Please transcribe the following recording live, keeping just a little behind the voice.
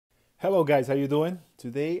Hello guys, how you doing?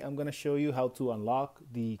 Today I'm gonna show you how to unlock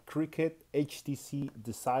the Cricket HTC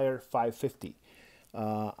Desire 550.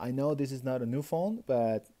 I know this is not a new phone,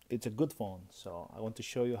 but it's a good phone, so I want to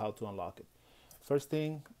show you how to unlock it. First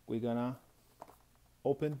thing, we're gonna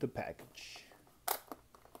open the package.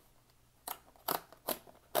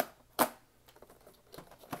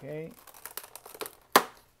 Okay.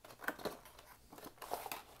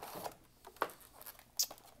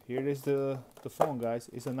 Here is the phone, guys.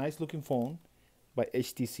 It's a nice looking phone by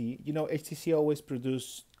HTC. You know, HTC always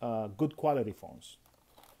produce good quality phones.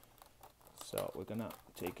 So we're gonna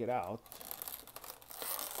take it out.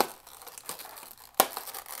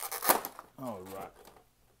 All right.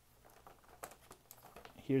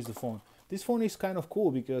 Here's the phone. This phone is kind of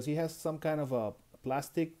cool because it has some kind of a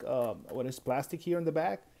plastic, plastic here in the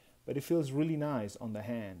back, but it feels really nice on the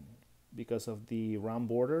hand because of the round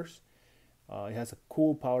borders. It has a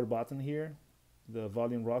cool power button here, the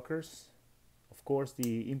volume rockers, of course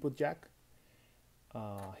the input jack.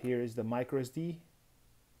 Here is the micro SD,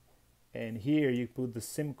 and here you put the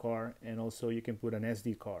SIM card, and also you can put an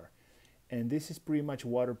SD card. And this is pretty much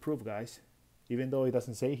waterproof, guys, even though it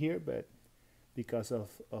doesn't say here, but because of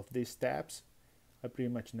these tabs, I pretty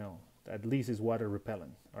much know at least it's water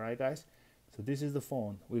repellent. All right, guys, so this is the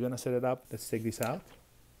phone. We're gonna set it up. Let's take this out.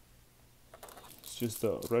 It's just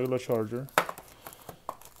a regular charger,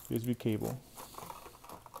 USB cable,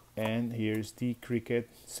 and here's the Cricket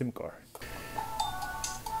SIM card.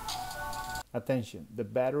 Attention, the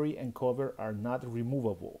battery and cover are not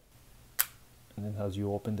removable. And then as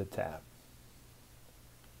you open the tab,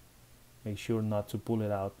 make sure not to pull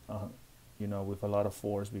it out with a lot of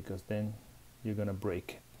force, because then you're gonna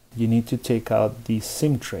break it. You need to take out the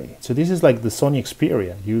SIM tray. So this is like the Sony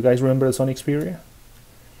Xperia. You guys remember the Sony Xperia?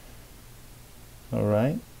 All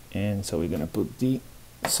right, and so we're gonna put the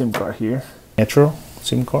SIM card here. Metro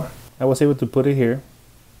SIM card. I was able to put it here.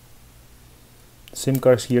 SIM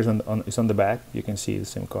card here is on the back. You can see the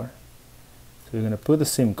SIM card. So we're gonna put the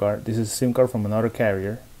SIM card. This is a SIM card from another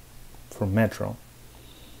carrier, from Metro.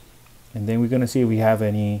 And then we're gonna see if we have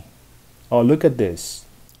any. Oh, look at this.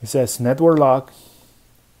 It says network lock.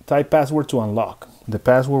 Type password to unlock. The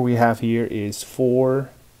password we have here is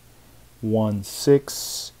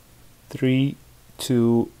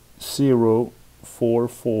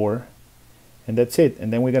 41632044, and that's it.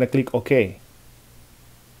 And then we're gonna click OK.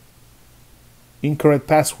 Incorrect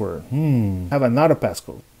password. Have another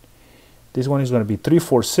passcode. This one is gonna be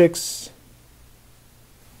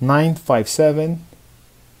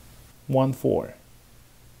 346-957-14.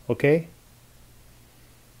 Okay.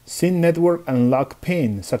 SIM network unlock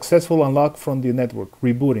pin. Successful unlock from the network.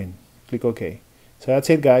 Rebooting. Click OK. So that's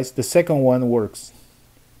it, guys. The second one works.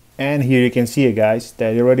 And here you can see it, guys,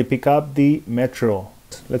 that you already pick up the Metro.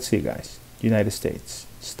 Let's see, guys. United States.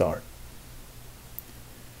 Start.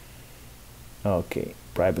 Okay.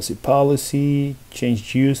 Privacy policy.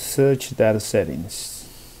 Change usage. Data settings.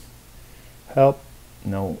 Help.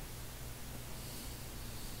 No.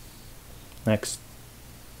 Next.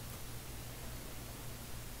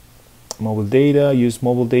 Mobile data. Use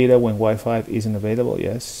mobile data when Wi-Fi isn't available.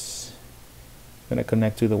 Yes. Gonna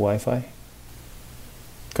connect to the Wi-Fi.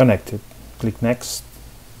 Connected. Click next.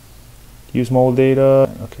 Use mobile data.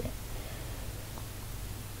 Okay.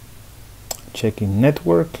 Checking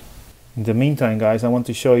network. In the meantime, guys, I want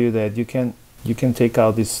to show you that you can take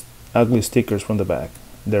out these ugly stickers from the back.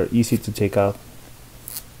 They're easy to take out,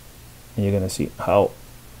 and you're gonna see how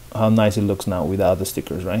nice it looks now without the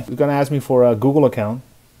stickers, right? It's gonna ask me for a Google account,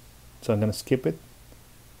 so I'm gonna skip it.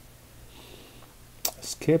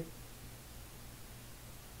 Skip.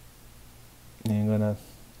 And I'm gonna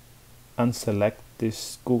unselect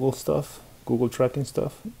this Google stuff, Google tracking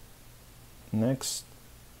stuff. Next.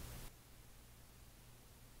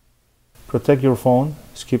 Protect your phone.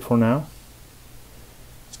 Skip for now.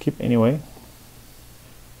 Skip anyway.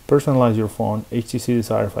 Personalize your phone. HTC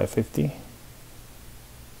Desire 550.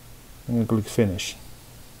 I'm gonna click finish.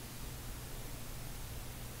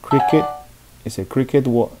 Cricket is a Cricket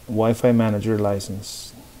Wi-Fi manager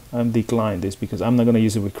license. I'm declining this because I'm not gonna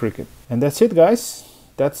use it with Cricket. And that's it, guys.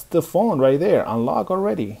 That's the phone right there. Unlock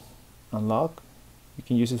already. Unlock. You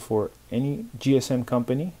can use it for any GSM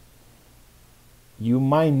company. You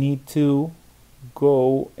might need to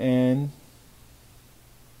go and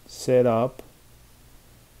set up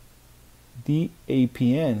the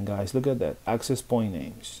APN, guys. Look at that. Access point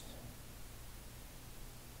names.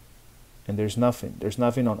 And there's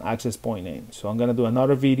nothing on access point names. So I'm gonna do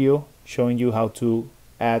another video showing you how to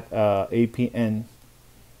add APN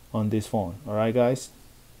on this phone. All right, guys.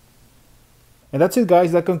 And that's it,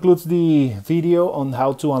 guys. That concludes the video on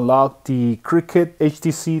how to unlock the Cricket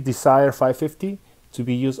HTC Desire 550 to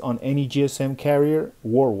be used on any GSM carrier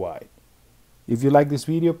worldwide. If you like this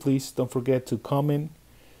video, please don't forget to comment,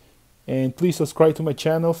 and please subscribe to my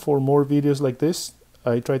channel for more videos like this.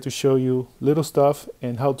 I try to show you little stuff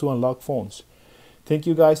and how to unlock phones. Thank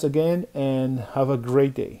you guys again, and have a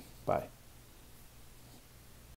great day. Bye.